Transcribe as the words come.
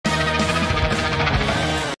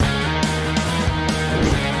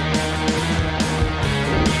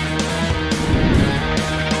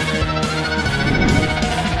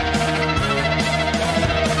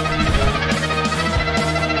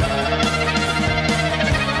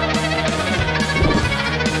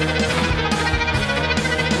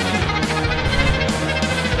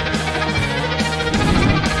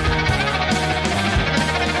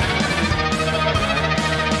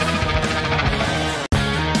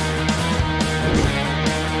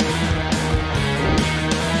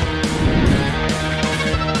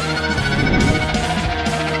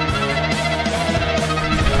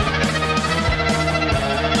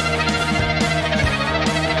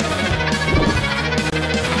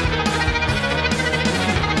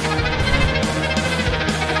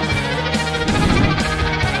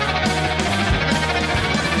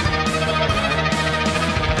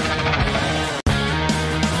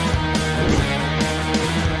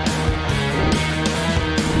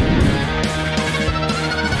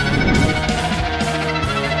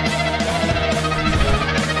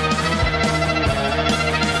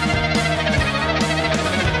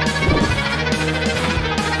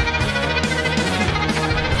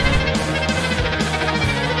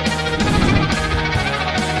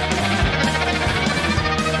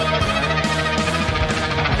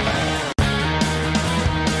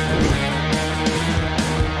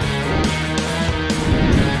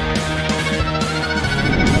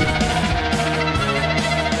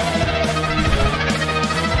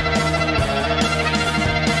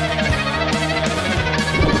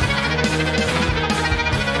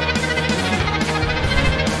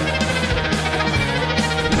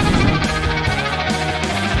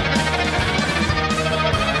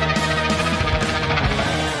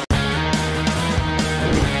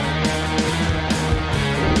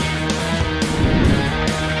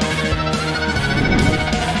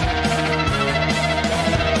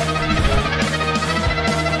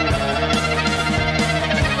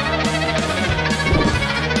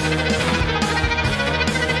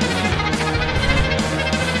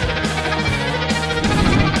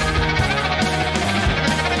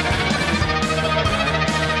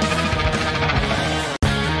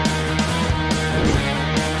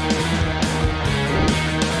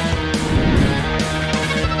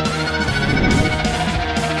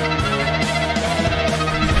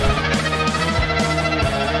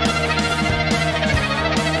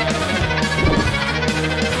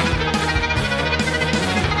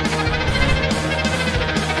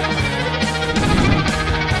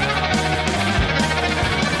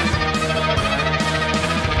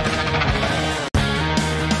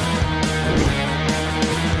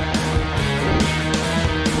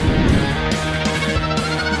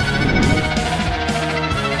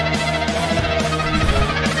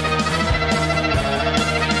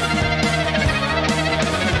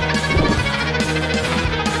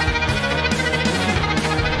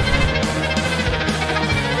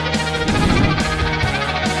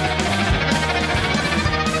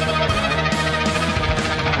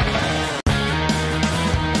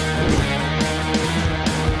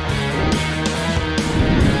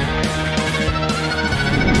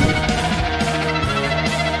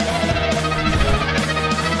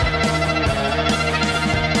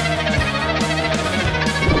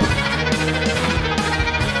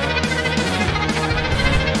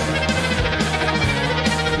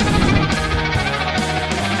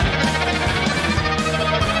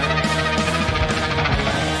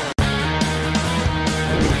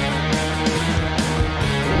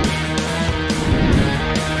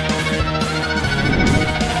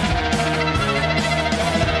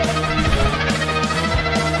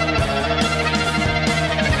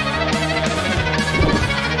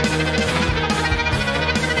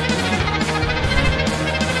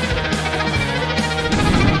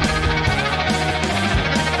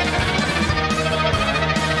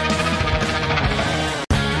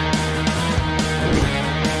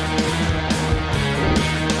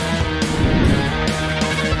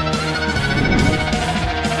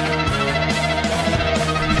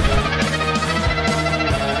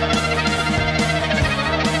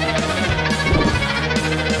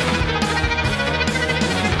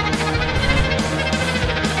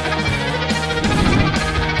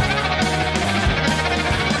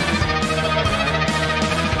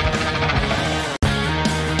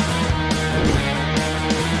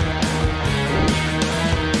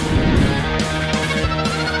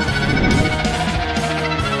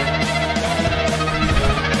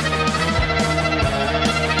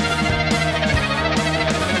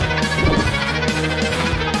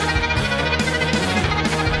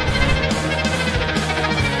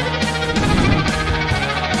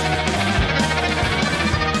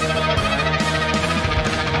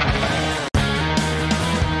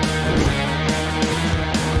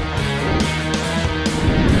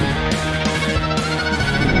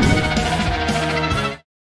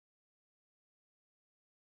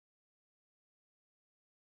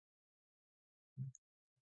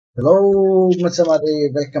Hello, മച്ചന്മാരെ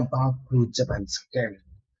welcome back to ജപ്പാൻസ് game.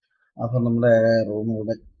 അപ്പൊ നമ്മുടെ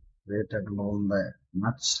റൂമിലൂടെ ക്രിയേറ്റ് ആയിട്ടുള്ള റൂമിന്റെ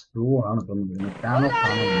മാച്ച് 2 ആണ് തോന്നുന്നത്.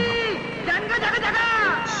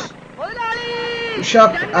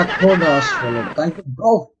 Thank you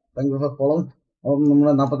bro, thank you for following. അപ്പം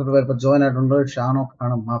നമ്മുടെ 48 പേര് ഇപ്പൊ ജോയിൻ ആയിട്ടുണ്ട്. ഷാനോ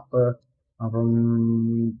ആണ് മാപ്പ്. അപ്പം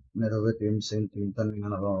നിരവധി ടീം സെയിം ടീം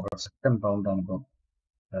തന്നെയാണ്. സെക്കൻഡ് റൗണ്ട് ആണ് ഇപ്പം.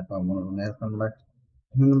 നേരത്തെ നമ്മുടെ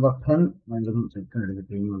number 10 വീണ്ടും സെക്കൻഡ്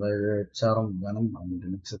എടുക്കും. അതായത് HRM വനം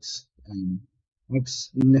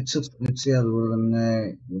നെക്സസ് അതുപോലെ തന്നെ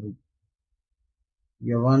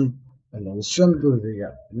യവാൻ അല്ല വിശ്വന്ത്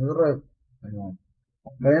ഇവരുടെ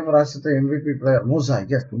കഴിഞ്ഞ പ്രാവശ്യത്തെ MVP പ്ലെയർ മൂസ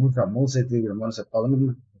എത്തിയിരിക്കുന്നു.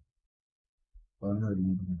 11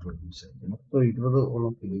 മൊത്തം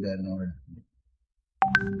 20ഓളം കില്ലായിരുന്നു അവിടെ.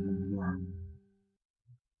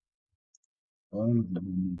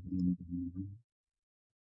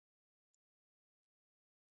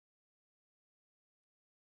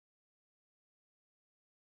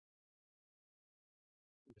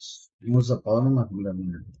 മൂസ 11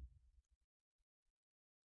 കില്ലായിരുന്നു.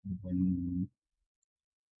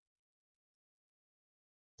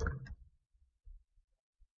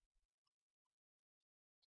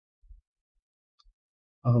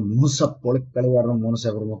 അപ്പൊ മൂസ പൊളിക്കളി കാരണം മൂസ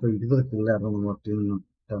മൊത്തം 20 കില്ലായിരുന്നു ടീമിന്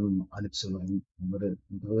അടിച്ചു തുടങ്ങി. അവര്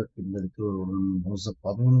 20 കില്ലെടുത്ത് മൂസ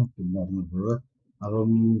 11 കില്ലായിരുന്നു.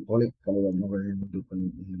 അപ്പം പൊളിക്കളി വന്നു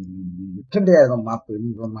വിക്കന്റെ ആയിരുന്നു മാപ്പ്.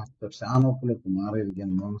 മാപ്പ് ഷാനോക്കിലേക്ക് മാറിയിരിക്കാൻ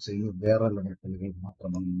മൂസയിൽ വേറെ ലെവൽ കളികൾ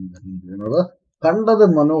മാത്രമാണ് കണ്ടത്.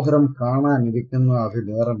 മനോഹരം കാണാനിരിക്കുന്ന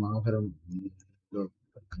അതിലേറെ മനോഹരം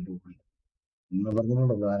എന്ന്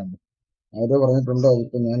പറഞ്ഞുള്ള കാരണം അവര് പറഞ്ഞിട്ടുണ്ട്.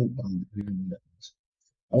 അതിപ്പോ ഞാൻ പറഞ്ഞിട്ടുണ്ട്.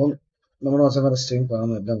 അപ്പം നമ്മുടെ മച്ചന്മാരെ സ്ട്രീം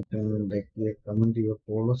കാണുന്ന എല്ലാ കുട്ടികളും ലൈക്ക് ചെയ്യുക, കമന്റ് ചെയ്യുക,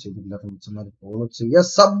 ഫോളോ ചെയ്തില്ലാത്ത മച്ചന്മാരെ ഫോളോ ചെയ്യുക,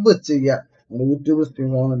 സബ് ചെയ്യുക. നമ്മുടെ യൂട്യൂബ് സ്ട്രീം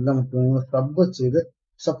കാണുന്ന എല്ലാ കുട്ടികളും സബ് ചെയ്ത്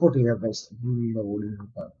സപ്പോർട്ട് ചെയ്യുക.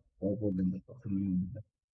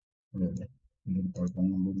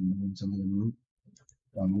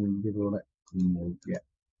 കമന്റിലൂടെ നോക്കുക.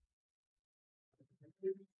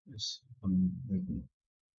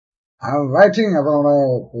 റൈറ്റിംഗ് അപ്പൊ നമ്മുടെ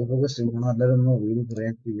ഫേസ്ബുക്ക് സ്ട്രീം കാണാൻ എല്ലാവരും വീഡിയോ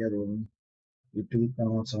റിയാക്ട് ചെയ്യുക. തോന്നുന്നു യൂട്യൂബിൽ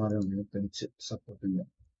കാണുന്ന മച്ചന്മാരെ തിരിച്ച് സപ്പോർട്ട് ചെയ്യുക.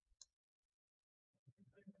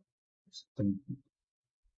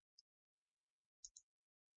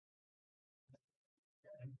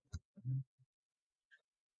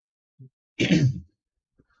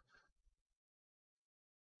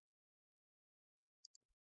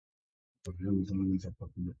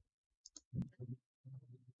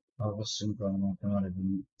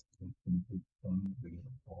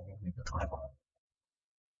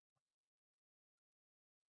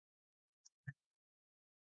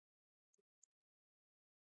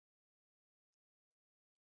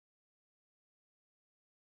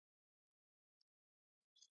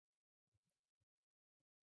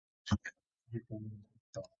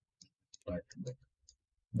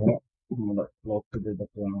 ബ്ലോക്ക്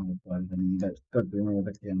ചെയ്തൊക്കെയാണ്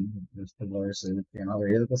ഏതൊക്കെയാണ് അവ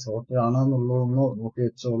ഏതൊക്കെ സോർട്ട് ആണെന്നുള്ളതൊന്ന് നോക്കി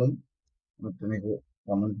വെച്ചോളും. മറ്റെനിക്ക്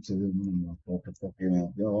കമന്റ് ചെയ്തിരുന്നു.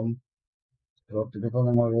 സോർട്ടിലിപ്പോ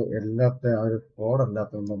നമ്മൾ എല്ലാത്ത ആ ഒരു കോഡ്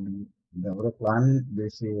അല്ലാത്തതുകൊണ്ട് ഓരോ പ്ലാൻ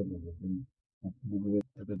ബേസ് ചെയ്യുന്നുണ്ട്.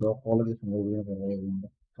 ടോപ്പോളജി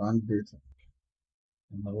പ്ലാൻ ബേസ്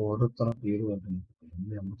നമ്മൾ ഓരോരുത്തരും പേര് വരുന്നുണ്ട്.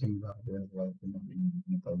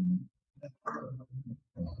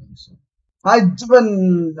 Hi ജബൻ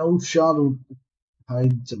Naushad, hi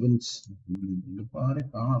ജബൻസ്. ആരെ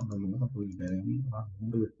കാണാറില്ല, പോയില്ല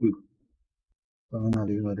അങ്ങനെ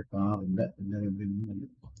അധികം അവര് കാണാറില്ല. എല്ലാവരും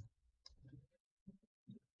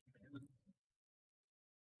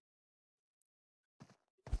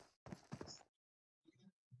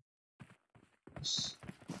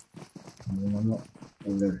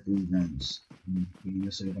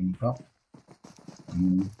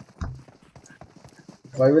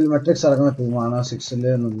ഫൈവിൽ മെട്രിക്സ് ഇറങ്ങുന്ന ടീമാണ്.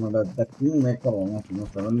 6ല് നമ്മുടെ കിങ് മേക്കർ വന്നിട്ടുണ്ട്.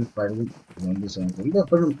 7ൽ 5ൽ ഇത്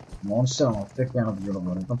എപ്പോഴും മോൺസ്റ്ററാണ്, ഒറ്റയ്ക്കാണ് പുള്ളിയുടെ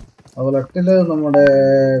പറയുന്നത്. അതുപോലെ 8ല് നമ്മുടെ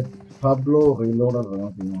പബ്ലോ റീലോഡർ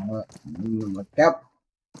ഇറങ്ങുന്ന ടീമാണ്.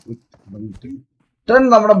 10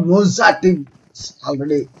 നമ്മുടെ മൂസ ടീം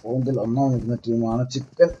ആൾറെഡി പോയിന്റിൽ ഒന്നാം നിൽക്കുന്ന ടീമാണ്.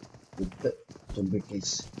 ചിക്കൻ വിത്ത് 20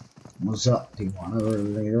 കേസ് മൂസ ടീമാണ്.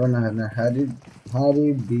 ഹാരി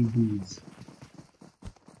ബീബീസ്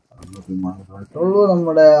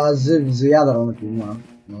നമ്മുടെ അസിഫ് സിയാദ് ഇറങ്ങുന്ന ടീമാണ്.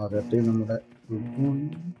 നമ്മുടെ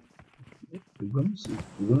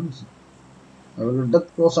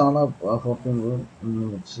ഡെത്ത് ക്രോസ് ആണ്.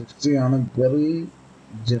 60 ആണ്.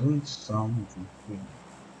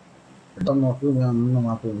 പെട്ടെന്ന് നോക്കി ഞാൻ ഒന്ന്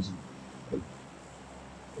മാറ്റി വെച്ചു.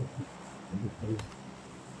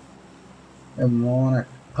 മോനെ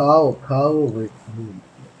ഖാവോ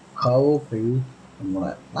ഖാവോഖൈ നമ്മുടെ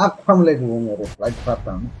ആക്രമണിലേക്ക് പോകുന്ന ഒരു ഫ്ലൈറ്റ്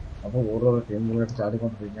ക്രാഫ്റ്റാണ്. അപ്പോൾ ഓരോ ടീമുകളായിട്ട്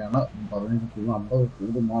ചാടിക്കൊണ്ടിരിക്കുകയാണ്. 15 ടീം 50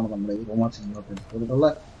 ടീമുമാണ് നമ്മുടെ ഈ റോമാ സിനിമ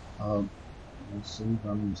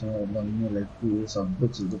എല്ലാം ഒന്ന് ലൈക്ക് ചെയ്ത് സബ്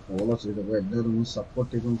ചെയ്ത് ഫോളോ ചെയ്തപ്പോൾ എല്ലാവരും ഒന്ന്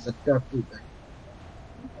സപ്പോർട്ട് ചെയ്ത് സെറ്റാക്കി.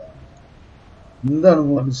 എന്താണ്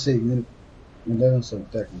മനസ്സിൽ ഇങ്ങനെ എല്ലാവരും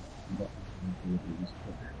സെറ്റാക്കി.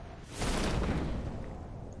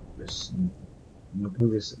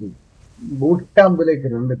 ബൂട്ട് ക്യാമ്പിലേക്ക്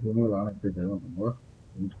 2 ടീമുകളാണ് എത്തിച്ചേർന്നത്. നമ്മൾ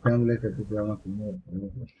ബൂട്ട് ക്യാമ്പിലേക്ക് എത്തിച്ചേർന്ന ടീമുകൾ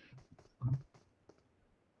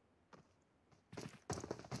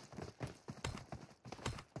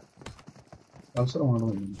അവസരമാണോ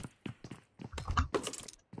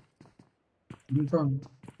എന്താണ്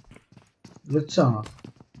വെച്ചാണോ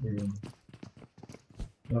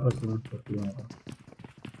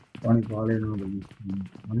പണി പാളയനോട്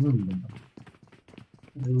അങ്ങനെയുണ്ടോ?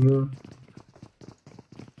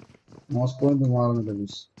 മോസ്കോയിൽ മാറുന്നില്ല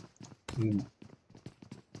ബീസ്.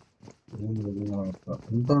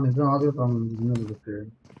 എന്താണ് ഇത് ആദ്യമായിട്ടാണ് ഇങ്ങനെ ഇതൊക്കെ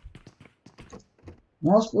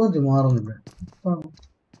മോസ്കോയിൽ മാറുന്നില്ല.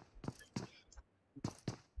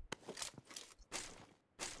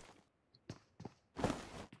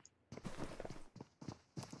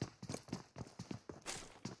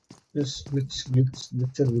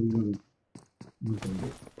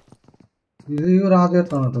 ഇത് ഈ ഒരു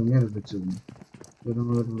ആദ്യമായിട്ടാണ് കേട്ടോ ഇങ്ങനെ വിളിച്ചത്. ഒരു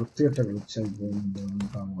വൃത്തികെട്ട വിളിച്ചാൽ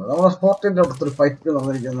നമ്മുടെ 14 അടുത്തൊരു ഫൈറ്റ്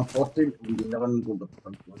നടന്നിരിക്കുന്ന 14-11 കൊണ്ട്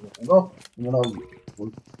അതോ നമ്മുടെ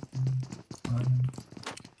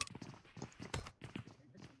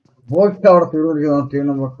ബോൾട്ട് അവിടെ തീർന്നിരിക്കുന്ന ടീം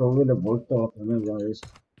നമ്പർ 12 ബോൾട്ട് അവിടെ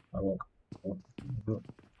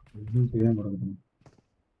ചെയ്യാൻ പറഞ്ഞു.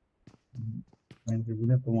 എനിക്ക്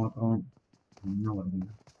ഇതിനൊക്കെ മാത്രം എന്നാ പറഞ്ഞത്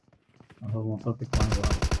അത് മൊത്തത്തിൽ കാണുക.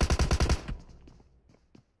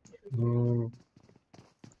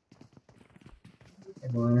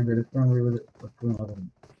 എടുക്കാൻ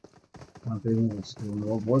ടീം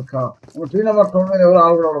നമ്പർ 12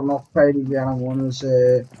 ഒരാളുകൂടെ അവിടെ നോക്കായിരിക്കുകയാണ്. മോനൂസ്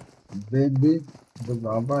ബേബി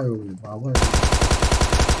ബാബായോ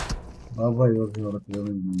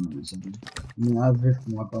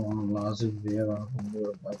മാത്രമാണുള്ള ആസിഫ് ചെയ്താണ്.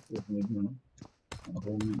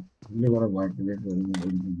 അപ്പം വലിയ കുറെ ബാക്കിലേക്ക് വരുന്നത്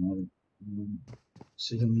എന്താണ്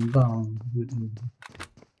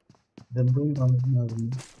ഇതെന്തോ കാണിക്കുന്നത്.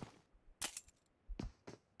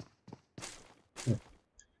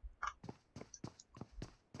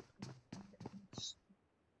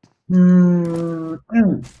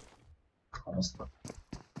 അവസ്ഥ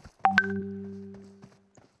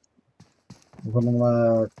ഇപ്പൊ നമ്മളെ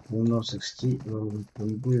 60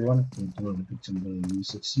 21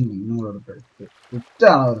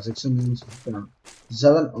 ഫിറ്റാണ് അവർ 6 ഫിറ്റാണ്.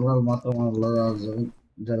 7 ഒരാൾ മാത്രമാണുള്ളത്. ആ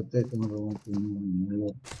 7 അടുത്തേക്ക്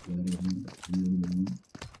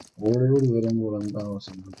ഓടി വരുമ്പോൾ എന്താ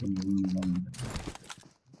അവസ്ഥയാണ്.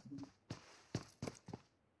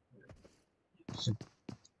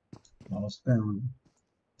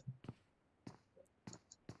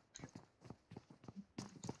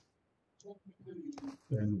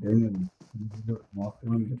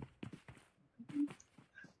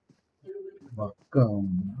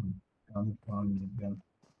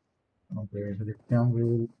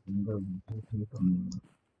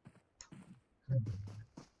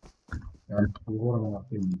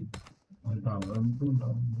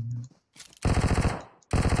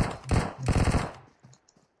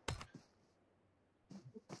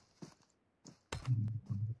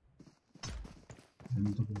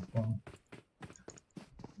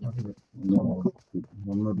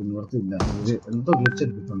 നിവർത്തിയില്ല. എന്തോ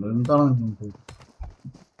വിളിച്ചെടുത്തിട്ടുണ്ട്. എന്താണ് മൂന്ന്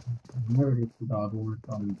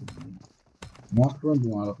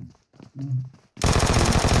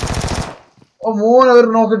അവർ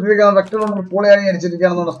നോക്കിട്ടിരിക്കുകയാണ്. വെക്ടർ നമ്പർ പോളിയാണി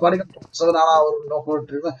അടിച്ചിരിക്കുകയാണെന്നുള്ള സ്പാഡിക് 7 ആണ് അവർ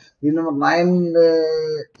നോക്കിട്ടിരിക്കുന്നത്. ഈ നമ്പർ 9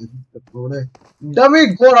 ഡമി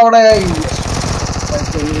കോഡ് അവിടെ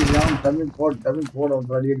ഡമി കോഡ്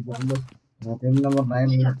അടിയിരിക്കുന്നുണ്ട്. നമ്പർ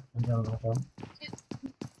 9 നോക്കാം.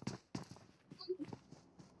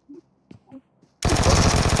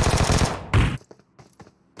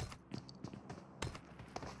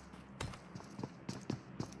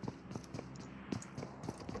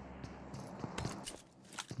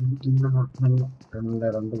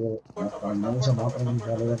 രണ്ട് നിമിഷം മാത്രം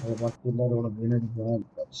ബാക്കിയുള്ളവരോട് മീനടിക്കാൻ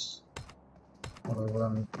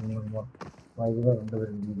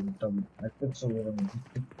രണ്ടുപേരും കിട്ടും.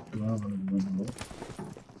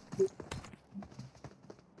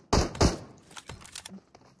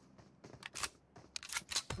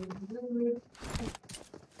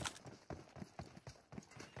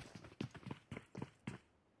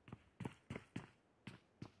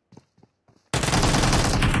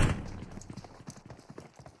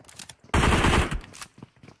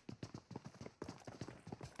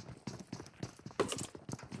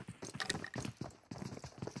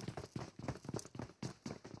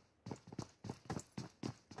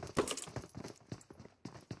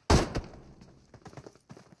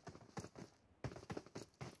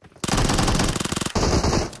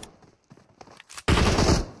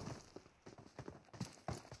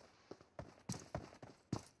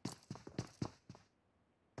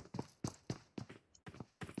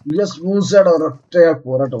 Just മൂസയുടെ ഒരൊറ്റ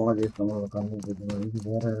പോരാട്ടമാണ് കേസ് നമ്മൾ കണ്ടുപിടിക്കുന്നത്. എനിക്ക്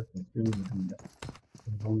വേറെ കിട്ടുന്നില്ല.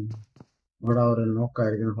 അപ്പം ഇവിടെ ഒരു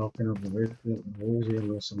നോക്കായിരിക്കണം. നോക്കിനെ റിവൈവ് ചെയ്യുന്ന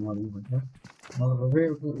ദിവസം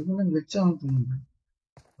റിവൈവ് ഇങ്ങനെ വെച്ചാണ് തോന്നുന്നത്.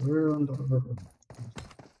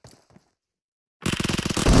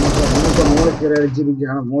 മോളിൽ കയറി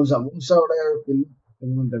അടിച്ചിരിക്കുകയാണ്. മൂസ അവിടെ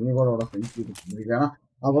തെങ്ങിക്കോടെ അവിടെ ഫിനിഷ് ചെയ്തിരിക്കുകയാണ്.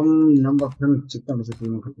 അപ്പം നമ്പർ 10 ചിക്കൻ റെസിപ്പി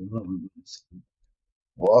നമുക്ക്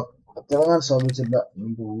തിളങ്ങാൻ സാധിച്ചില്ല.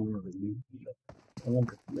 എന്ത്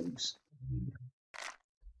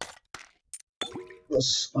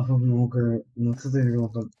അപ്പം നമുക്ക് മൊത്തത്തിൽ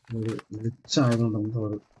മൊത്തം ഒരു റിച്ചായതുകൊണ്ട് നമുക്ക്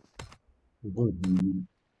ഒരു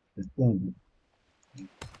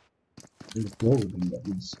പോകില്ല.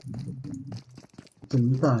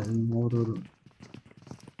 എന്തായാലും ഓരോരോ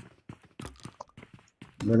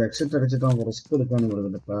എക്സിറ്റ് അടിച്ചിട്ട് നമുക്ക് റിസ്ക് എടുക്കാൻ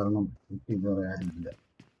പറ്റത്തില്ല. കാരണം കുട്ടി വേറെ ആരുമില്ല.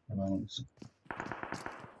 അതാണ്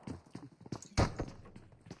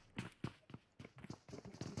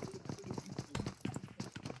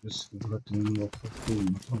ഇവിടെ ടീം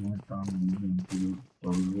മാത്രമായിട്ടാണ്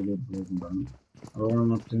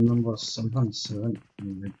അതുകൊണ്ട് ടീം നമ്പർ 7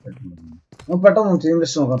 പെട്ടെന്ന് ടീം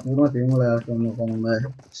ലിസ്റ്റ് നോക്കാം. പൂർണ്ണ ടീമുകളെ നോക്കാം.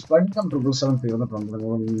 സ്പൈക്കം 777 തീർന്നിട്ടുണ്ട്.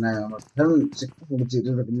 പിന്നെ ചെക്ക് പിടിച്ച്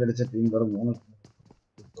 20 പിന്നടിച്ച ടീം വേറെ 3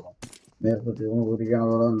 നേരത്തെ ടീം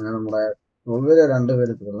കുതിരിക്കാനുള്ള നമ്മുടെ 12 2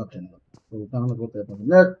 പേര് തീർന്നിട്ടുണ്ട്.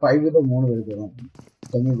 പിന്നെ 5 3 പേര് തീർന്നിട്ടുണ്ട്.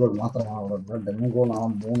 ഡെമിഗോൾ മാത്രമാണ് അവിടെ ഉള്ളത്.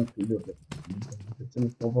 ഡെമിഗോളാണ് 3 കില്ല്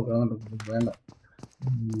സ്കോപ്പൊക്കെ വേണ്ട.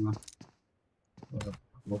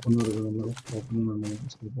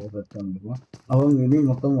 അപ്പം ഇനി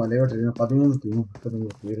മൊത്തം വലയോട്ടിരുന്ന 13 ടീമും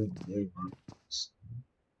 13 പേര് വിജയിക്കണം.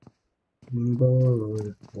 എന്തോ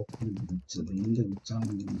എന്ത്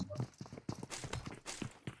വിളിച്ചാണ്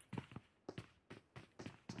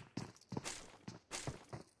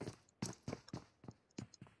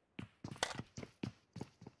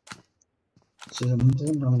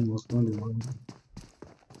എന്തുകൊണ്ടാണ് നോക്കേണ്ടി പോകുന്നത്?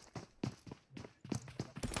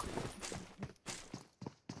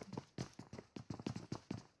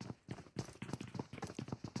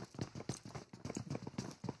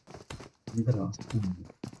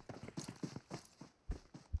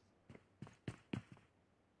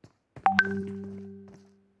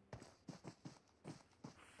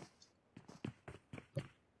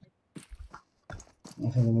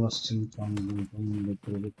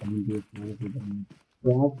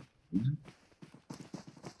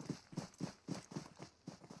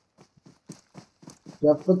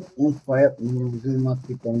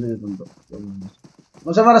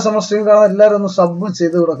 സ്ട്രീം കാണാൻ എല്ലാവരും ഒന്ന് സബ്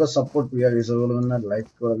ചെയ്ത് ഇവിടെ സപ്പോർട്ട് ചെയ്യുക. അതുപോലെ തന്നെ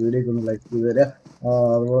ലൈക്ക് വീഡിയോക്ക് ഒന്ന് ലൈക്ക് ചെയ്ത് തരിക.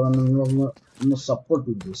 അതുപോലെ തന്നെ നിങ്ങളൊന്ന് സപ്പോർട്ട്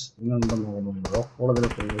ചെയ്തു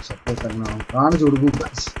കോളേജിലൊക്കെ സപ്പോർട്ട് അങ്ങനെ കാണിച്ചു കൊടുക്കും.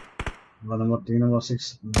 നമ്പർ ടീം നമ്പർ 6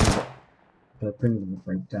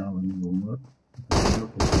 ഫൈറ്റാണ് വന്നു പോകുന്നത്.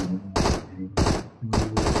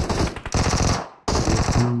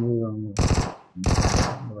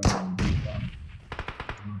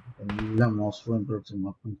 എല്ലാം മോസ്റ്റ്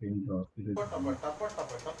മൊത്തം ടീം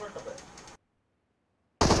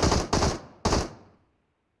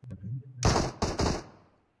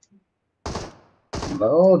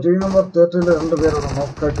നമ്പർ 13 2 പേരോട്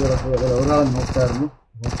നോക്കായിട്ട് കിടക്കുക. ഒരാളെ നോക്കായിരുന്നു.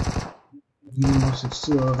 ടീം നമ്പർ 6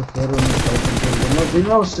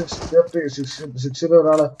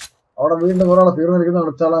 ഒരാള് അവിടെ വീണ്ടും ഒരാളെ തീർന്നിരിക്കുന്ന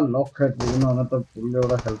അടുത്താളെ നോക്കായിട്ടിരിക്കുന്നു. അങ്ങനത്തെ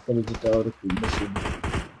പുള്ളിയോടെ ഹെൽപ്പ് കളിച്ചിട്ട് അവർ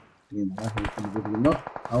ഹെൽപ്പിരിക്കുന്നു.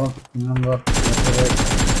 അവൻ നമ്പർ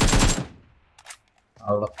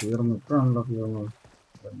അവിടെ തീർന്നു. ഇപ്പോഴാണല്ലോ തീർന്നത്.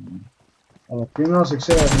 ടീം നമ്പർ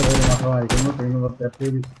 6 2 പേര് മാത്രമായിരിക്കുന്നു. ടീം നമ്പർ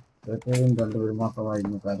 13 2 പേര്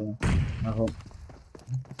മാത്രമായിരുന്നു കാര്യം. അപ്പം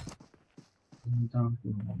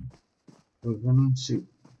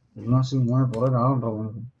മോനെ കുറെ ആളുണ്ടോ?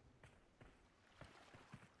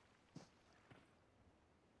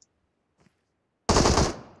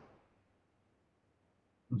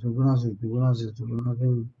 സുഗുണാസി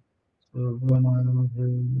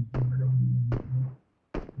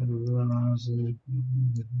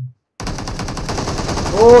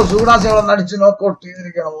അവിടെ നടിച്ച് നോക്കൗട്ട്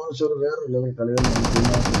ചെയ്തിരിക്കണം. ഒരു വേറെ ലെവൽ കളികൾ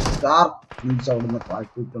അവിടുന്ന്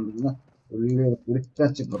പാക്കിക്കൊണ്ടിരുന്ന വലിയ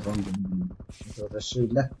കുറിച്ചാച്ചി പെട്ടോണ്ടിരുന്നു.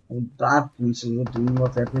 രക്ഷയില്ല. ടീം നമ്പർ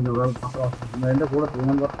 13 എന്റെ കൂടെ ടീം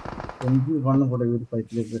നമ്പർ 21 കൂടെ ഈ ഒരു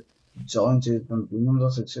ഫൈറ്റിലേക്ക് ജോയിൻ ചെയ്തിട്ടുണ്ട്. ടീം നമ്പർ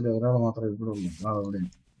 6 ഒരാൾ മാത്രമേ ഇവിടെ ഉള്ളൂ.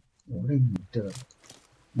 എവിടെയും വിറ്റത്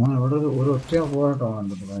ഞാൻ ഇവിടെ ഒരു ഒറ്റ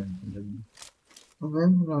പോരാട്ടമാണ്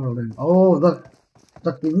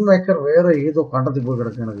കിങ് മേക്കർ വേറെ ഏതോ കണ്ടെത്തി പോയി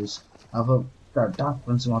കിടക്കുകയാണ് കേസ്. അപ്പൊ ഡാർക്ക്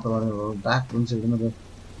പ്രിൻസ് മാത്രമേ ഡാർക്ക് പ്രിൻസ് ഇടുന്നത്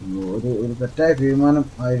ഒരു തെറ്റായ തീരുമാനം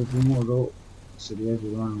ആയിരിക്കുമോ അതോ ശരിയായ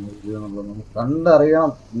തീരുമാനമായിരിക്കുമോ എന്നുള്ളത് നമുക്ക്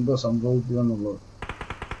കണ്ടറിയണം എന്തോ സംഭവിക്കുമെന്നുള്ളത്.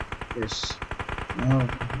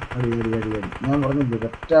 ഞാൻ പറഞ്ഞില്ല,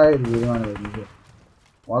 തെറ്റായ ഒരു തീരുമാനമായിരുന്നു.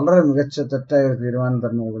 വളരെ മികച്ച തെറ്റായ ഒരു തീരുമാനം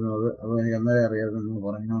തന്നെ വരുന്നത്. അപ്പോൾ എനിക്ക് എന്നേ അറിയാമെന്ന്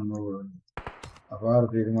പറഞ്ഞു. അപ്പോൾ ആ ഒരു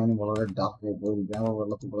തീരുമാനം വളരെ ഡാർക്ക് പോയി. ക്യാമറ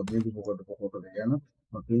വെള്ളത്തിൽ പ്രതിനിധി പോകട്ടിരിക്കുകയാണ്.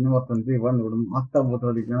 ടീം നമ്പർ 21 ഇവിടുന്ന് മാത്രം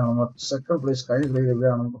പോയിട്ടിരിക്കുകയാണ്. നമ്മൾ സെക്കൻഡ് പ്ലേസ്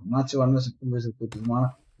കഴിഞ്ഞ മാച്ച് 1 സെക്കൻഡ് പ്ലേസ് എത്തിയ ടീമാണ്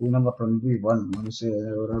ടീം നമ്പർ 21. മനുഷ്യ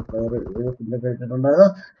ഓരോ പ്ലെയർ കഴിഞ്ഞിട്ടുണ്ടായത്.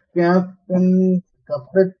 ക്യാപ്റ്റൻ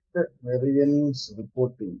കപ്റ്റൻ മെറിയൻസ്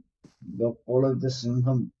റിപ്പോർട്ടിംഗ് കോളേജ്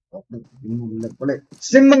സിംഹം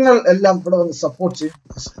സിംഹങ്ങൾ എല്ലാം ഇവിടെ വന്ന് സപ്പോർട്ട് ചെയ്യും.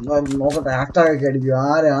 നോക്കട്ടെ, ഹാഷ്ടാഗ് അടിക്കും.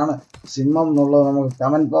 ആരാണ് സിംഹം എന്നുള്ളത് നമുക്ക്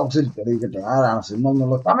കമന്റ് ബോക്സിൽ അറിയിക്കട്ടെ. ആരാണ് സിംഹം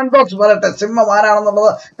എന്നുള്ളത് കമന്റ് ബോക്സ് പറയട്ടെ. സിംഹം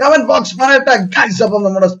ആരാണെന്നുള്ളത് കമന്റ് ബോക്സ് പറയട്ടെ ഗൈസ്. അപ്പം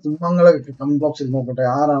നമ്മുടെ സിംഹങ്ങളെ കമന്റ് ബോക്സിൽ നോക്കട്ടെ,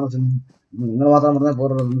 ആരാണ് സിംഹം. നിങ്ങൾ മാത്രം പറഞ്ഞാൽ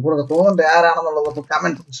പോലും നിങ്ങൾക്കൂടെ തോന്നണ്ടേ ആരാണെന്നുള്ളത്. അപ്പൊ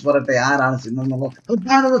കമന്റ് ബോക്സ് പറയട്ടെ ആരാണ് സിംഹം എന്നുള്ളത്.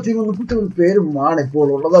 കാണുന്ന ടീം കുട്ടികൾ പേരുമാണ് ഇപ്പോൾ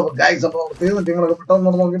ഉള്ളത്. അപ്പൊ ഗൈസ്, അപ്പൊ നമ്മൾ തീർന്ന ടീമുകളൊക്കെ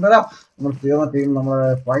പെട്ടെന്ന് നോക്കിയിട്ട് വരാം. നമ്മൾ തീർന്ന ടീം നമ്മളെ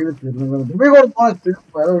 5 തീർന്നത്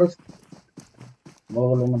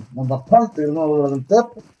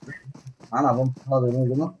ആണ്. അപ്പം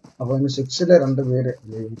തീർന്നിരിക്കുന്നു. അപ്പൊ ഇന്ന് 6-ലെ 2 പേര്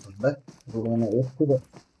ഉണ്ട്.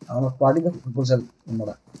 നമ്മുടെ പഠിത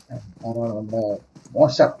നമ്മുടെ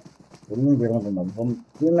മോശം ഒന്നും തീർന്നിട്ടുണ്ട്. അപ്പം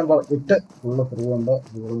ടീം നമ്പർ 8 ഉള്ള ഫ്രീയുണ്ട്.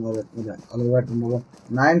 അതുമായിട്ടുള്ളത്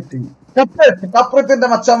 19 കപ്രത്തിന്റെ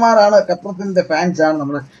മച്ചന്മാരാണ്, കപ്രത്തിന്റെ ഫാൻസ് ആണ്.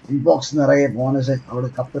 നമ്മുടെ ഇൻബോക്സ് നിറയെ ബോണസ് അവിടെ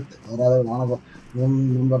കപ്രത്ത് ആരാധകരാണ്. ടീം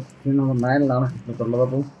നമ്പർ 9-ലാണ് ഉള്ളത്.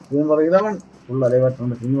 അപ്പം team number 11 full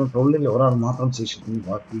അലൈവായിട്ടുണ്ട്. Team number 12-ൽ ഒരാൾ മാത്രം ശേഷിക്കുന്നു.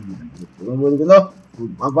 ബാക്കി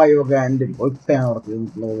അബായോഗ ആൻഡ് ഒറ്റയാണ് അവിടെ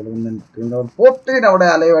തീർന്നിട്ടുള്ളത്. ടീം നമ്പർ 14 അവിടെ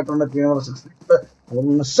അലൈവായിട്ടുണ്ട്. ടീം നമ്പർ 16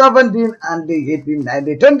 17 and 18 and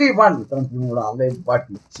 21 ഇത്തരം ടീമുകളുടെ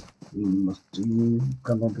അലൈവായിട്ട്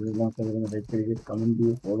കമന്റ്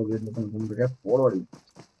ഫോളോ അടിക്കും.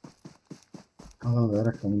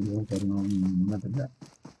 വേറെ കമന്റ് വന്നിട്ടില്ല.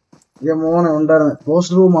 ഈ മോനെ ഉണ്ടായിരുന്നു. ക്ലോസ്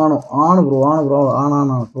റൂം ആണോ? ആണ് ബ്രോ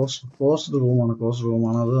ആണാണ്. ക്ലോസ്ഡ് റൂമാണ്.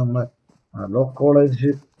 അത് നമ്മുടെ law college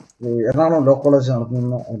Ernakulam law college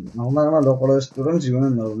നടത്തുന്ന ലോ കോളേജ് സ്റ്റുഡൻസ്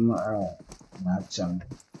യൂണിയൻ നടത്തുന്ന മാച്ചാണ്.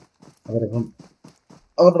 അവരിപ്പം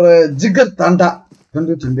അവരുടെ ജിഗർ താണ്ട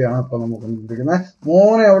 2020 ആണ് ഇപ്പൊ നമുക്ക് കണ്ടിരിക്കുന്നത്.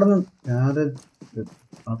 മോനെ അവിടെ നിന്ന്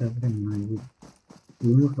അതെവിടെയാണ്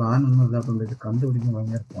പ്ലാനൊന്നും ഇല്ലാത്തതുകൊണ്ട് ഇത് കണ്ടുപിടിക്കാൻ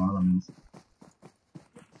ഭയങ്കര പാടാണ്.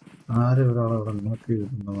 ആരും ഒരാളവിടെ നോക്കി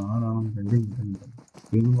വരുന്നുണ്ടോ? ആരാണെന്ന് കണ്ടിരിക്കുന്നുണ്ട്.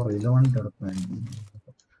 ടീം നമ്പർ 11 അടുത്തായിരിക്കും.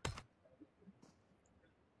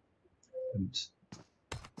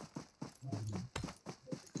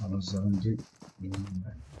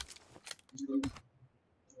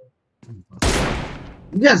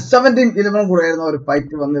 Yes, 17-11 കൂടെയായിരുന്നു ഒരു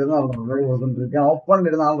ഫൈറ്റ് വന്നിരുന്നത്. അവർ റിവൈവ് കൊടുത്തിരിക്കുകയാണ്.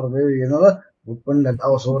 ഓപ്പണിലിരുന്ന ആൾ റിവൈവ് ചെയ്യുന്നത്. ഓപ്പണിൽ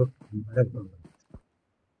സോറി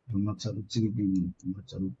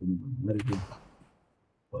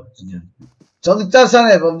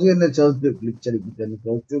ചതിച്ചാശാനെ പബ്ജി തന്നെ ചതിച്ച്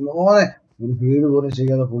ഗ്ലിച്ചടിപ്പിച്ചു. മോനെ ഒരു പേര് പോലും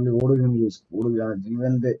ചെയ്യാതെ പുള്ളി ഓടുകയാണ്.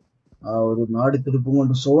 ജീവന്റെ ആ ഒരു നാടിത്തുടിപ്പും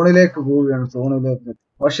കൊണ്ട് സോണിലേക്ക് പോവുകയാണ്.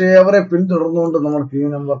 പക്ഷേ അവരെ പിന്തുടർന്നുകൊണ്ട് നമ്മൾ ടീം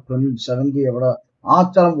നമ്പർ 70 അവിടെ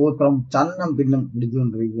ആച്ചളം പൂച്ചളം ചന്നം പിന്നം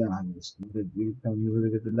പിടിച്ചുകൊണ്ടിരിക്കുകയാണ്.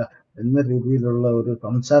 ജീവിതത്തില്ല എന്ന രീതിയിലുള്ള ഒരു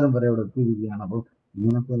സംസാരം വരെ അവിടെ എത്തിയിരിക്കുകയാണ്. അപ്പോൾ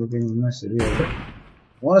ഇങ്ങനത്തെ ഇന്ന് ശരിയായിട്ട്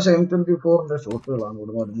മോശം M24-ന്റെ ഷോട്ടുകളാണ്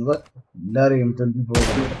ഇവിടെ വരുന്നത്. എല്ലാവരും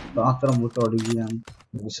M24 ആച്ചളം പൂച്ചം അടിക്കുകയാണ്.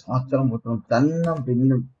 ആച്ചളം പൂച്ചം ചന്നം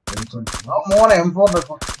പിന്നും മോനെ M4-ന്റെ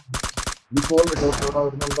ഷോട്ട്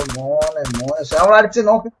വരുന്നുണ്ട്. മോനെ അവിടെ അടിച്ച്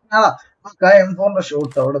നോക്കി M4-ന്റെ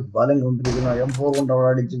ഷോട്ട് അവിടെ ബലം കൊണ്ടിരിക്കുന്ന M4 കൊണ്ട് അവിടെ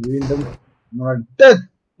അടിച്ച്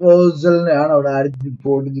വീണ്ടും ാണ് അവിടെ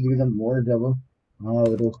അടിച്ചിരിക്കുന്നത്. മോളിൽ അപ്പം ആ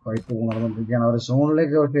ഒരു ഫൈറ്റ് നടന്നുകൊണ്ടിരിക്കുകയാണ്. അവർ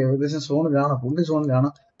സോണിലേക്ക് ഏകദേശം സോണിലാണ്. പുള്ളി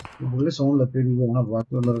സോണിലെത്തിയിരിക്കുകയാണ്.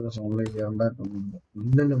 ബാക്കിയുള്ളവർക്ക് സോണിലേക്ക് ഉണ്ടായിട്ടുണ്ട്.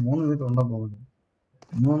 ഇല്ലല്ലോ 3 മീറ്റർ ഉണ്ടെന്ന് തോന്നുന്നു.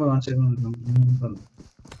 3 കാണിച്ചിരുന്നു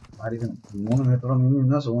ആയിരിക്കണം. 3 മീറ്റർ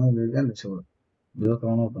നിന്ന് സോണിൽ വീഴാൻ രക്ഷപ്പെടും. 20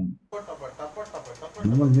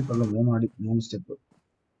 3 മീറ്ററുള്ള 3 അടി 3 സ്റ്റെപ്പ്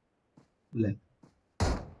അല്ലേ?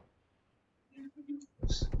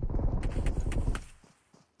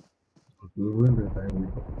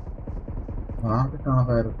 ആർക്കാണ്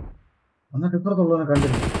ഫയർ? എന്നിട്ട് ഇപ്പുറത്തുള്ളവനെ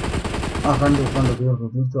കണ്ടിരുന്നു.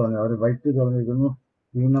 തീർത്തു പറഞ്ഞു. അവർ ഫൈറ്റ് ചെയ്ത് പറഞ്ഞിരിക്കുന്നു.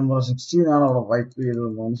 ടീം നമ്പർ 16 ആണ് അവിടെ ഫൈറ്റ് ചെയ്തത്.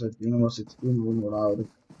 ടീം നമ്പർ 16 ആ ഒരു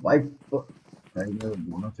ഫൈറ്റ് കഴിഞ്ഞത്.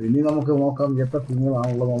 ഇനി നമുക്ക് നോക്കാം എത്ര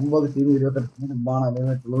ടീമുകളാണുള്ളത്. 9 ടീം 28 ടീമാണ്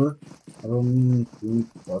അതിനായിട്ടുള്ളത്. അപ്പം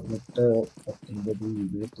 18, 19,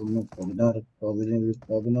 21, 16, 17,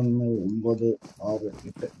 11, 9, 6,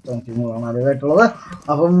 8 ഇത്തരം ടീമുകളാണ് അതിനായിട്ടുള്ളത്.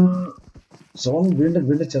 അപ്പം സോൺ വീണ്ടും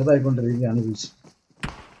ചെറുതായിക്കൊണ്ടിരിക്കുകയാണ്.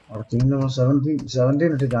 അവിടെ ടീം നമ്പർ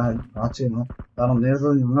 17 ഇട്ട് കാച്ച് ചെയ്യുന്നു. കാരണം നേരത്തെ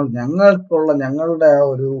ഞങ്ങളുടെ ആ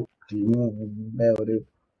ഒരു ടീമിന്റെ ഒരു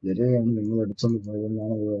ജരയാണ് നിങ്ങൾ എടുത്തുകൊണ്ട്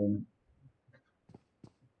പോകുന്നതാണ്.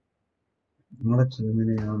 നിങ്ങളുടെ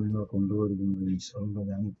ടീമിനെയാണ് നിങ്ങൾ കൊണ്ടുപോയിരിക്കുന്നത്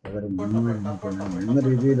എന്ന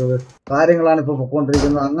രീതിയിലുള്ള കാര്യങ്ങളാണ് ഇപ്പോൾ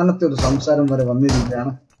പൊക്കോണ്ടിരിക്കുന്നത്. അങ്ങനത്തെ ഒരു സംസാരം വരെ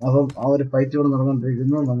വന്നിരിക്കുകയാണ്. അപ്പം ആ ഒരു ഫൈറ്റ് ഇവിടെ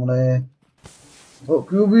നടന്നുകൊണ്ടിരിക്കുന്നു. നമ്മുടെ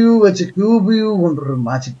ക്യൂബിയു കൊണ്ടൊരു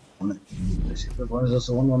മാച്ച്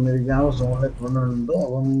സോൺ വന്നിരിക്കുകയാണ്. സോണിലേക്ക് കൊണ്ടുണ്ട്.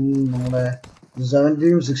 അപ്പം നമ്മുടെ 17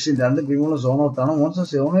 16 രണ്ട് ടീമുകളും സോൺ ഔട്ടാണ്. മോശം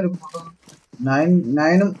സോണിൽ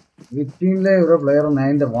 9 15 ഒരു പ്ലെയർ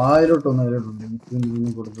 9 വായിലോട്ട് വന്ന് കയറിയിട്ടുണ്ട്. 15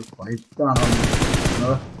 കൊടുത്ത് ഫൈറ്റാണ്.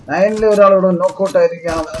 9 ഒരാൾ ഇവിടെ നോക്കൗട്ട്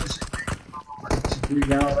ആയിരിക്കുകയാണ്.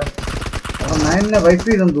 9 വൈപ്പ്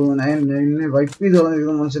ചെയ്തെന്ന് തോന്നുന്നു. 9 വൈപ്പ് ചെയ്ത്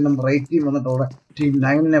കളഞ്ഞിരിക്കുന്ന മനുഷ്യൻ നമ്പർ 18 വന്നിട്ട് അവിടെ ടീം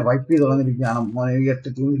 9 വൈപ്പ് ചെയ്ത് കളഞ്ഞിരിക്കുകയാണ്. 8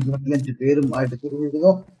 ടീം 25 പേരുമായിട്ട്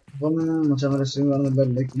തിരിഞ്ഞിരിക്കുന്നു. അപ്പം സ്ട്രീം കാണുന്നില്ല,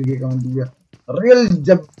 ലൈക്ക് കമന്റ് ചെയ്യുക. Real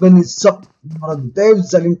Japanese Dev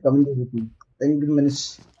Saleem comment ചെയ്തിട്ടുണ്ട്. Thank you Manish.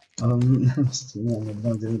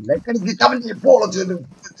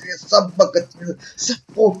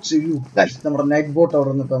 നമ്മുടെ നൈറ്റ് ബോട്ട്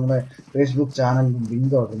അവിടെ നിന്നിട്ട് നമ്മുടെ ഫേസ്ബുക്ക് ചാനലിൽ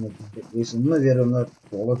ലിങ്ക് അവിടെ നിന്നിട്ടുണ്ട്. ഇന്ന് കയറി ഒന്ന്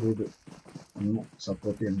ഫോളോ ചെയ്ത് ഒന്ന്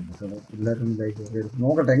സപ്പോർട്ട് ചെയ്യുന്നുണ്ട്. എല്ലാവരും ലൈക്ക്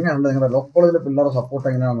നോക്കട്ടെ എങ്ങനെയുണ്ട് നിങ്ങളുടെ ലോ കോളേജിലെ പിള്ളേരുടെ സപ്പോർട്ട്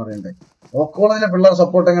എങ്ങനെയാണെന്ന് അറിയണ്ടേ. ലോ കോളേജിലെ പിള്ളേരുടെ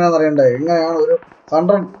സപ്പോർട്ട് എങ്ങനെയാണെന്ന് അറിയണ്ടേ. എങ്ങനെയാണ് ഒരു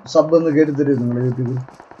 100 സബ് എന്ന് കേട്ടി തരും നിങ്ങൾ യൂട്യൂബിൽ.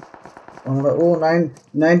 നമ്മുടെ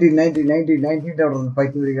 19 അവിടെ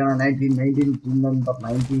ഫൈറ്റ് ചെയ്തിരിക്കുകയാണ്. 19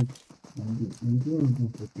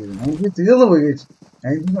 തീർന്നു പോയി.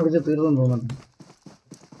 19 അടിച്ച തീർന്നു തോന്നുന്നുണ്ട്.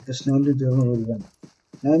 ജസ്റ്റ് 19 തീർന്നു പോയിരിക്കുകയാണ്.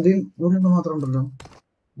 19 മാത്രം ഉണ്ടല്ലോ.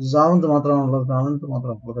 സാവന്ത് മാത്രമാണുള്ളത്. സാവന്ത്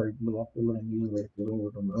മാത്രം അപ്പുറത്തായിരിക്കുന്നത്. ബാക്കിയുള്ള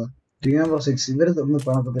പോയിട്ടുണ്ട്. ടീം നമ്പർ 6 ഇവര് തമ്മിൽ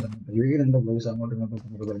പണക്കത്തിലാണ്. ഈ 2 പ്ലേസ് അങ്ങോട്ടും ഇങ്ങോട്ടും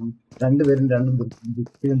രണ്ടുപേരും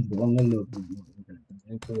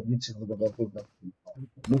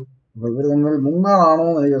ഇവർ തമ്മിൽ മുങ്ങാണോ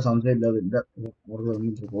എന്ന് എനിക്ക് സംശയമില്ലാതെ ഇല്ല.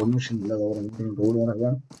 കോർഡിനേഷൻ ഇല്ലാതെ അവർ റോഡ്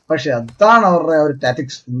നടക്കാൻ. പക്ഷെ അതാണ് അവരുടെ ഒരു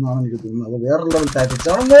ടാറ്റിക്സ് എന്നാണ് എനിക്ക് തോന്നുന്നത്. അത് വേറെ ലെവൽ ടാറ്റിക്സ്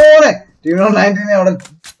ആണ്. മോനെ ടീം 19 അവിടെ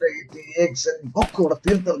ഇവിടെ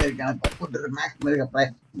തീർത്തിരിക്കുകയാണ്.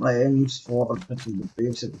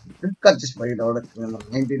 അവിടെ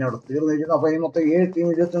തീർന്നിരിക്കുന്നു. അപ്പൊ ഇനി മൊത്തം 7 ടീം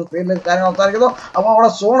 21 പേരിലേക്ക് കാര്യങ്ങൾ അവസാനിക്കുന്നു. അപ്പൊ അവിടെ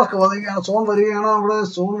സോണൊക്കെ വരികയാണ്. സോൺ വരികയാണ്. അവിടെ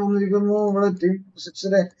സോൺ വന്നിരിക്കുന്നു. ഇവിടെ ടീം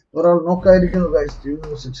 6 ഒരാൾ നോക്കായിരിക്കുന്നു. ടീം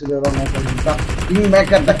 6 ഒരാൾ നോക്കായിരിക്കും.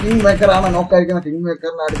 കിങ് മേക്കറാണ് നോക്കായിരിക്കുന്നത്. കിങ്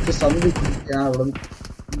മേക്കറിനെ അടിച്ച് സന്ധി കൊടുക്കുകയാണ്. ഇവിടെ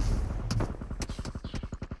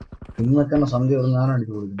കിങ് മേക്കറിന്റെ സന്ധി ഇവിടെ ഞാൻ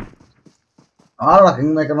അടിച്ചു കൊടുക്കുന്നു. ആരുടെ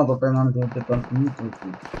കിങ് മേക്കറിനെ തൊട്ടേന്നാണ് ചോദിച്ചിട്ടാണ്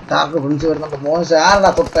ടാർക്ക് പ്രിൻസ് വരുന്നുണ്ട്. മോശം ആരുടെ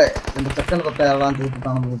തൊട്ടേ എന്റെ സെക്കൻഡ് തൊട്ടേ ആരാണ്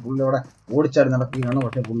ചോദിച്ചിട്ടാണ് പുള്ളി അവിടെ ഓടിച്ചാടി നടക്കുകയാണ്.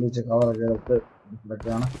 പക്ഷെ പുള്ളി വെച്ച് കവറൊക്കെ എടുത്ത്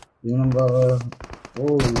ഇതൊക്കെയാണ്. ടീം നമ്പർ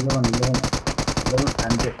 11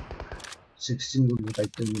 and 16 കൂടി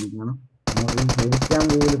ടൈറ്റ് ചെയ്തിരിക്കുകയാണ്. ജയിക്കാൻ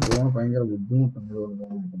പോലും പോകാൻ ഭയങ്കര ബുദ്ധിമുട്ടുണ്ട്.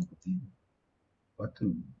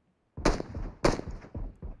 പറ്റുന്നു.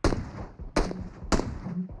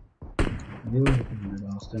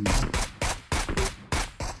 ലാസ്റ്റ് ടൈം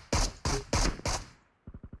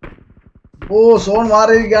സോൺ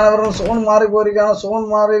മാറിയിരിക്കുകയാണ്. സോൺ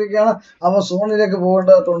മാറിയിരിക്കുകയാണ്. അപ്പൊ സോണിലേക്ക്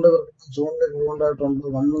പോകേണ്ടതായിട്ടുണ്ട്.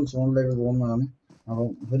 നമ്മളും സോണിലേക്ക് പോകുന്നതാണ്. അപ്പം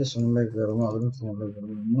ഇവര് സോണിലേക്ക് കയറുന്നു. അവരും സോണിലേക്ക്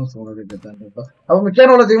കയറുന്നു. നമ്മളും സോണിലേക്ക് എത്താനായിട്ട്. അപ്പൊ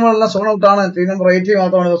മിക്കവാറുള്ള ടീമുകളെല്ലാം സോൺ ഔട്ടാണ്. ടീം നമ്പർ 18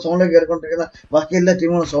 മാത്രമാണ് സോണിലേക്ക് കയറിക്കൊണ്ടിരിക്കുന്നത്. ബാക്കി എല്ലാ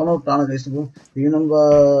ടീമുകളും സോൺ ഔട്ടാണ്. ഇപ്പം ടീം നമ്പർ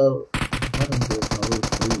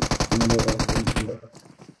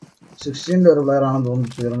 16 ഒരു പ്ലെയർ ആണെന്ന്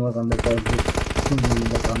തോന്നുന്നു ചേർന്നത് കണ്ടിട്ട്.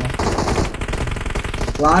 കാരണം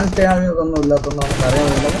പ്ലാൻ ചെയ്യാനൊന്നും ഇല്ലാത്തതുകൊണ്ട് നമുക്ക്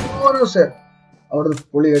അറിയാമില്ല. ഓരോ സ്റ്റെപ്പ് അവിടെ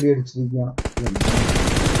പുളി അടി അടിച്ചിരിക്കുകയാണ്.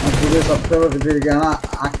 പുതിയ സബ്സ്ക്രൈബർ കിട്ടിയിരിക്കുകയാണ്.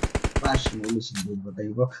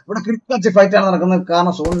 ഇവിടെ ക്രിക്കറ്റ് ഫൈറ്റ് ആണ് നടക്കുന്നത്.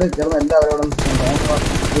 കാരണം സോണിലേക്ക് കയറുന്ന എല്ലാവരും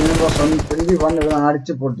 21 ഇവിടെ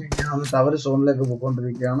അടിച്ച് പൊട്ടിയിരിക്കുകയാണ്. എന്നിട്ട് അവർ സോണിലേക്ക്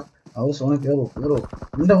പോയിക്കൊണ്ടിരിക്കുകയാണ്. അവർ സോണിൽ കയറുമോ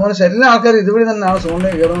എന്റെ മോനെ എല്ലാ ആൾക്കാരും ഇതുവഴി തന്നെയാണ്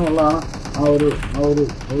സോണിലേക്ക് കയറുന്നതാണ്. ആ ഒരു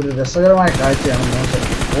രസകരമായ കാഴ്ചയാണ്. മോശം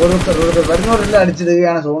ഓരോരുത്തർ വരുന്നവരെല്ലാം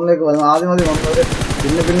അടിച്ചിടുകയാണ്. സോണിലേക്ക് വരുന്നത് ആദ്യം വന്നവർ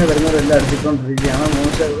പിന്നെ വരുന്നവരെല്ലാം അടിച്ചിട്ടുകൊണ്ടിരിക്കുകയാണ്.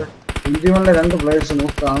 മോശം 21 2 പ്ലേയേഴ്സ്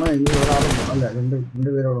നോക്കാണ്. ഇനി ഒരാളും അല്ല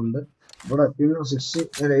രണ്ടുപേരോടുണ്ട്. ഇവിടെ ടീം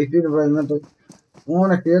 18 ഇവിടെ നിന്നിട്ട്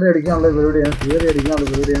മോനെ കയറി അടിക്കാനുള്ള പരിപാടിയാണ്.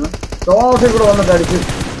 ടോസ് ഇവിടെ വന്നിട്ട് അടിച്ച്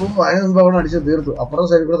അതിന് മുമ്പ് അവിടെ അടിച്ച് തീർത്തു. അപ്പുറത്തെ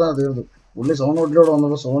സൈഡിൽ കൂടെ തന്നെ തീർത്തു. പുള്ളി സോൺ ഔട്ടിലൂടെ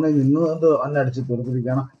വന്നപ്പോൾ സോണിൽ നിന്നുകൊണ്ട് തന്നെ അടിച്ച്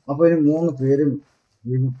തീർത്തിരിക്കുകയാണ്. അപ്പൊ ഇനി 3 പേരും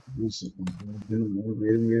 7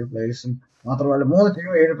 പ്ലേയേഴ്സും മാത്രമല്ല 3 ടീം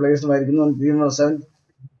 7 പ്ലേയേഴ്സുമായിരിക്കുന്നു. ടീം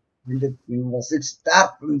 7 സ്റ്റാർ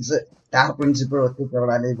പ്രിൻസ് ഇപ്പോൾ ഒറ്റയ്ക്ക്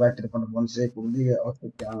അല്ലെങ്കിൽ ബാറ്റിരിപ്പുണ്ട്. മോൻസെ പുള്ളി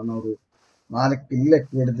ഒറ്റയ്ക്കാണ്. ഒരു 4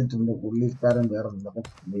 കില്ലൊക്കെ എടുത്തിട്ടുണ്ട്. പുള്ളിക്കാരൻ വേറെ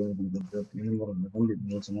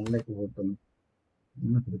മുന്നിലേക്ക് പോയിട്ടുണ്ട്.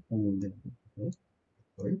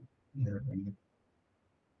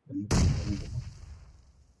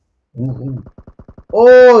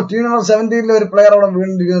 ടീം നമ്പർ 17 ഒരു പ്ലെയർ അവിടെ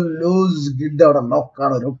വീണ്ടിരിക്കുന്നത്. ലൂസ് ഗിഡ് അവിടെ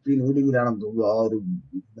നോക്കാണ്. ഒരു ലീഡിങ്ങിലാണെന്ന് തോന്നുന്നു. ആ ഒരു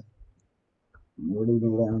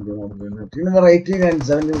ടീം നമ്പർ 18 and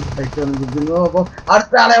 17 അപ്പോൾ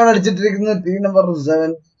അടുത്ത ആളെ അവിടെ അടിച്ചിട്ടിരിക്കുന്നത് ടീം നമ്പർ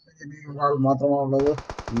 7 മാത്രമാണുള്ളത്.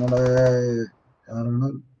 നമ്മുടെ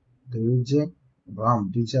റാം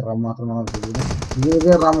മാത്രമാണ്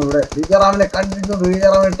റാമിനെ കണ്ടിരിക്കുന്നു.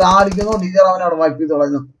 റാമിനെ ടാടിക്കുന്നു. റാമിനെ അവിടെ വൈപ്പ് ചെയ്ത്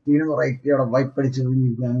കളയുന്നു. ടീം നമ്പർ 80 അവിടെ വൈപ്പ് അടിച്ച്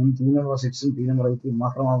കഴിഞ്ഞിരിക്കുകയാണ്. ടീം നമ്പർ 6 ടീം നമ്പർ 8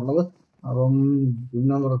 മാത്രമാണുള്ളത്. അപ്പം ടീം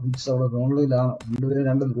നമ്പർ 6 അവിടെ റോണിലാണ്. രണ്ടുപേരും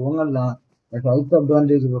രണ്ട് ധ്രുവങ്ങളിലാണ്. പക്ഷെ ഔട്ട്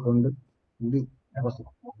അഡ്വാൻറ്റേജ് ഒക്കെ ഉണ്ട്.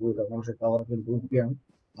 പക്ഷെ കവർക്ക് പൂർത്തിയാണ്.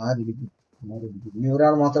 ആരിക്കും ഇനി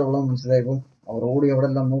ഒരാൾ മാത്രമേ ഉള്ളൂ മനസ്സിലാക്കും. അവർ ഓടി അവിടെ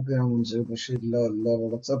എല്ലാം നോക്കുകയാണ് മനസ്സിലാക്കും. പക്ഷെ ഇല്ല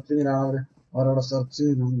എല്ലാവരുടെ സെർച്ചിങ്ങിലാണ് അവരവിടെ സെർച്ച്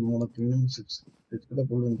ചെയ്താണ്. നമ്മുടെ ടീം 6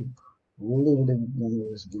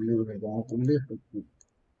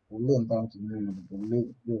 പുള്ളി എന്താണ് ചെയ്യുന്നത്? പുള്ളി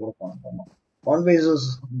ഇവിടെ പണം ഓൺ ബേസസ്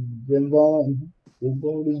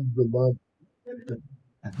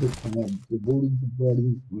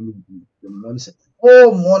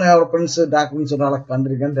മോനെ അവിടെ പ്രിൻസ് ഡാക്വിൻസ് ഒരാളെ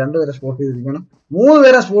കണ്ടിരിക്കാൻ. രണ്ടുപേരെ സ്പോട്ട് ചെയ്തിരിക്കണം. 3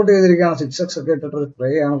 പേരെ സ്പോട്ട് ചെയ്തിരിക്കുകയാണ്. 6x ഒക്കെ ഇട്ടിട്ട്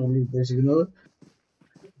സ്പ്രേ ആണ് പുള്ളി ഉദ്ദേശിക്കുന്നത്.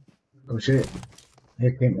 പക്ഷേ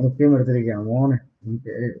എക്കെയും എടുത്തിരിക്കുകയാണ്. മോനെ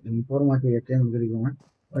ഇൻഫോർമാക്കി എക്കെയും എടുത്തിരിക്കുകയാണ്.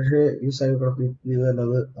 പക്ഷേ ഈ സൈഡ് കൂടെ ക്ലിക്ക് ചെയ്താൽ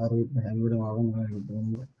അത് ഹാൻഡിലുമാകുന്നതാണ്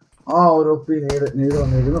തോന്നുന്നത്. ആ ഒരു ഒപ്പി നീട്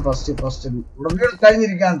വന്നിരിക്കുന്നു. ഫസ്റ്റ് ഇവിടെ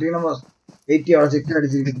കഴിഞ്ഞിരിക്കുകയാണ്. ടീം നമ്പർ 80 അവിടെ ചിക്കൻ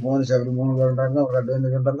അടിച്ചിരിക്കുന്നു. 3 പേരുണ്ടായിരുന്നു. അവരുടെ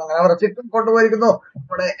അഡ്വാൻറ്റേജ് ഉണ്ടായിരുന്നു. അങ്ങനെ അവരുടെ ചിക്കൻ കൊണ്ടുപോയിരിക്കുന്നു.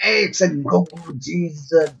 നമ്മുടെ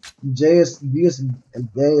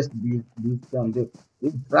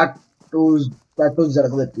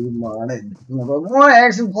നടക്കുന്ന ടീമാണ്.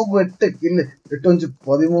 8 കില്ല് 8-5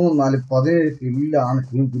 13 4 17 കില്ലാണ്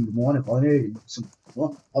ടീം കില്ല്. മോനെ 17 കില്ല്.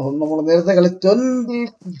 അപ്പം നമ്മൾ നേരത്തെ കളി 20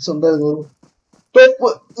 കില്സ് ഉണ്ടായിരുന്നു. ടോപ്പ്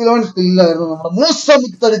 11 സ്കില്ലായിരുന്നു നമ്മുടെ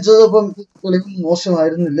മൂസമിത്തടിച്ചത്. അപ്പം കളി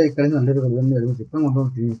മോശമായിരുന്നില്ല. ഈ കളി നല്ലൊരു കളി തന്നെയായിരുന്നു. ചിക്കൻ കൊണ്ടുവന്ന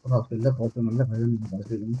ടീം ഇല്ല പോയിട്ട് നല്ല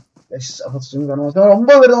കളിയായിരുന്നു. സ്ട്രീം കാണും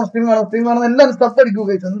 9 വരുന്ന സ്ട്രീം കാണുന്ന എല്ലാവരും സബ് അടിക്കുക.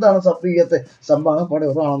 എന്താണ് സബ് ചെയ്യാത്ത സബ്ബാണ് പടം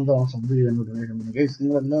ഒരാളെന്താണ് സബ് ചെയ്യാൻ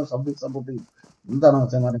നിങ്ങളെല്ലാം സപ്പോർട്ട് ചെയ്യും. എന്താണ്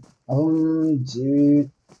വെച്ചാൽ അപ്പം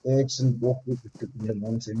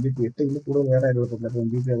MVP 8 കൂടുതൽ വേറെ ആയിരുന്നു.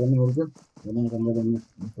 MVP അതന്നെ കൊടുക്കും.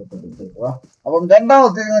 അപ്പം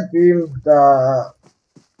രണ്ടാമത്തെ ടീം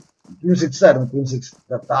 6 ആയിരുന്നു. ടീം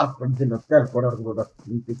 6 ടാർപ്പിന്റെ ഒറ്റ കൂടെ അവിടെ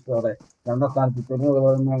ടീം 6 അവിടെ 2ാം സ്ഥാനത്ത്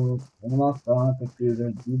 3ാം സ്ഥാനത്ത്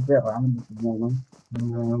റാമിന്റെ ടീമാണ്.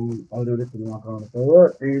 അവരൊരു ടീം മാത്രമാണ്.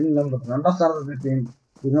 ടീം നമ്പർ 2ാം സ്ഥാനത്ത് ടീം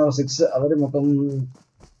നമ്പർ 6 അവർ മൊത്തം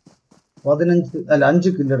 5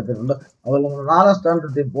 കില്ല് എടുത്തിട്ടുണ്ട്. അതുപോലെ 4ാം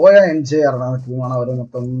സ്ഥാനത്ത് പോയ NJR ആണ് ടീമാണ്. അവർ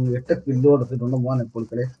മൊത്തം 8 കില്ല് കൊടുത്തിട്ടുണ്ട്. മോനെ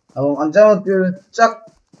പുൽക്കളി. അപ്പം 5ാമത്തെ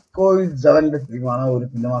ᴘസോയ്ᴛ്ന്റെ ടീമാണ്. 1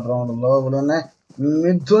 കില്ല് മാത്രമാണുള്ളത്. അതുപോലെ തന്നെ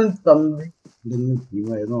മിഥുൻ തമ്പി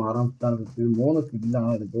ടീമായിരുന്നു. 6ാം സ്ഥാനത്ത് 3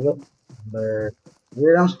 കില്ലാണ് എടുത്തത്.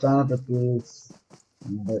 7ാം സ്ഥാനത്ത്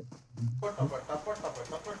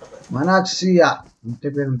മനാക്സിയ മറ്റേ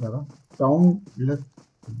പേരെന്താ ടൗൺ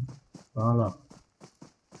കില്ലാണ്.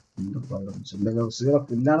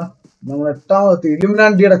 നമ്മൾ 8ാമത്തെ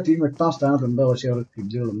ഇലുമിനാന്റിയുടെ ടീം 8ാം സ്ഥാനത്തുണ്ട്. പക്ഷെ അവർ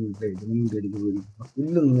കില്ലുകളൊന്നും ഇല്ല.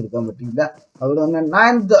 കില്ലൊന്നും നിർത്താൻ പറ്റില്ല. അതുപോലെ തന്നെ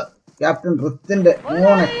 9th ക്യാപ്റ്റൻ ഋത്തിന്റെ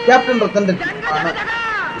ടീമാണ്.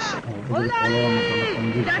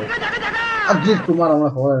 അജിത് കുമാർ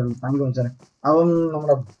നമ്മളെ ഫോളോ താങ്ക് വെച്ചാൽ അവൻ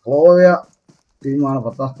നമ്മുടെ ഫ്ലോയ ടീമാണ്.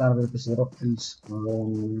 10ാം സ്ഥാനത്ത് 0 കിൽസ്.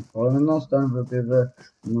 11ാം സ്ഥാനത്ത്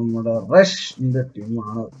നമ്മുടെ റഷിന്റെ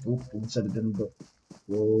ടീമാണ്. 2 കിൽസ് എടുത്തിട്ടുണ്ട്.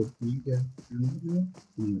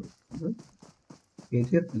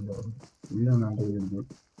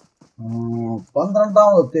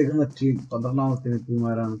 12ാമത്തെ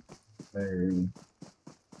ടീമാരാണ്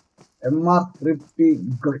MR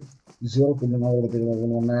 0 കില്ലുമായി എടുത്തിരുന്നത്.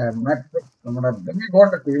 നമ്മുടെ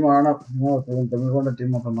ഡെമിഗോന്റെ ടീമാണ്. ഡെമിഗോന്റെ ടീം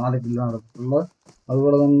മൊത്തം 4 കില്ലാണ് എടുത്തിട്ടുള്ളത്.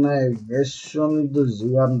 അതുപോലെ തന്നെ യശ്വന്ത്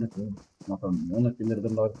ജിയാറിന്റെ ടീം മൊത്തം 3 കില്ല്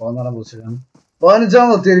എടുത്തിട്ടുണ്ട്. അവർ 14ാം പൊസിഷനാണ്.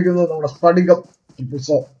 15ാമത് എത്തിയിരിക്കുന്നത് നമ്മുടെ സ്ഫടികം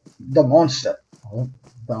മോൺസ്റ്റർ.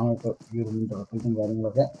 ഇതാണ് ഈ റൂമിന്റെ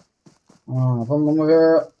കാര്യങ്ങളൊക്കെ. അപ്പം നമുക്ക്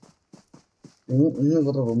ഇന്ന്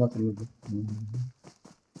കുറച്ച് റൂമൊക്കെ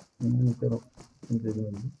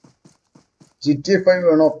GTA 5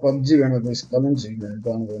 വേണോ PUBG വേണോ കമന്റ് ചെയ്യുക.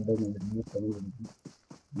 എന്താണ് വേണ്ടത്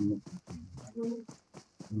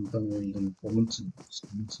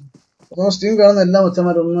സ്ട്രീം കാണുന്ന എല്ലാ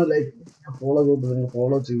മച്ചന്മാരും ഒന്ന് ലൈക്ക് ഫോളോ ചെയ്ത്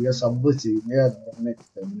ഫോളോ ചെയ്യുക, സബ് ചെയ്യുക,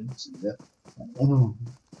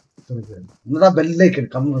 എന്നിട്ട് ആ ബെല്ലൈക്കൺ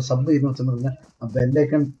സബ് ചെയ്യുന്ന മച്ചന്മാർ ആ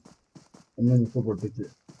ബെല്ലൈക്കൺ ഒന്ന് നിൽക്ക് പൊട്ടിച്ച്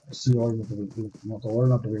ഓൾ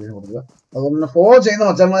നോട്ടിഫിക്കേഷൻ കൊടുക്കുക. അതുപോലെ ഫോളോ ചെയ്യുന്ന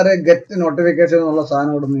മച്ചന്മാരെ ഗെറ്റ് നോട്ടിഫിക്കേഷൻ എന്നുള്ള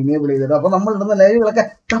സാധനം ഇവിടെ നിന്ന് ഇനേബിൾ ചെയ്തിട്ട് അപ്പോൾ നമ്മൾ ഇടുന്ന ലൈവുകളൊക്കെ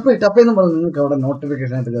ടപ്പെന്ന് പറഞ്ഞ് നിങ്ങൾക്ക് അവിടെ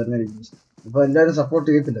നോട്ടിഫിക്കേഷൻ ആയിട്ട് കയറുന്നതായിരിക്കും. അപ്പോൾ എല്ലാവരും സപ്പോർട്ട്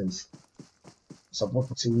ചെയ്യത്തില്ല,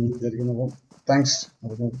 സപ്പോർട്ട് ചെയ്യുന്നതായിരിക്കും. അപ്പം താങ്ക്സ്.